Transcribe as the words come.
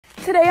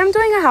Today I'm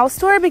doing a house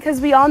tour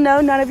because we all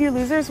know none of you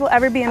losers will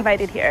ever be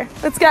invited here.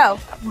 Let's go.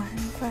 1,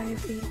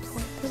 5, 8, 4,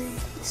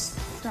 3.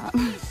 Stop.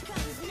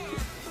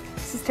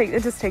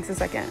 It just takes a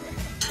second.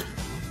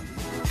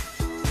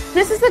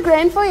 This is the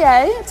grand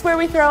foyer. It's where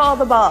we throw all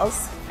the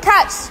balls.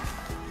 Catch!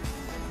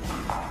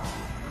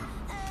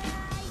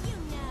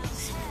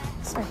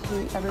 I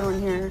hate everyone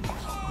here.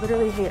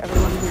 Literally hate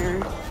everyone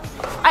here.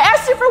 I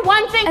asked you for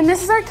one thing. And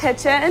this is our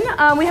kitchen.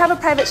 We have a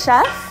private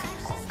chef.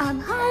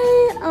 Hi.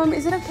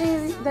 Is it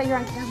okay that you're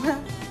on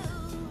camera?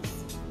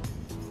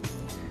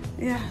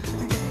 Yeah,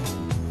 okay.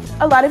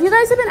 A lot of you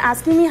guys have been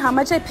asking me how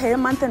much I pay a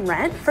month in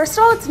rent. First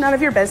of all, it's none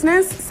of your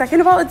business.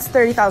 Second of all, it's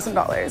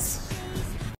 $30,000.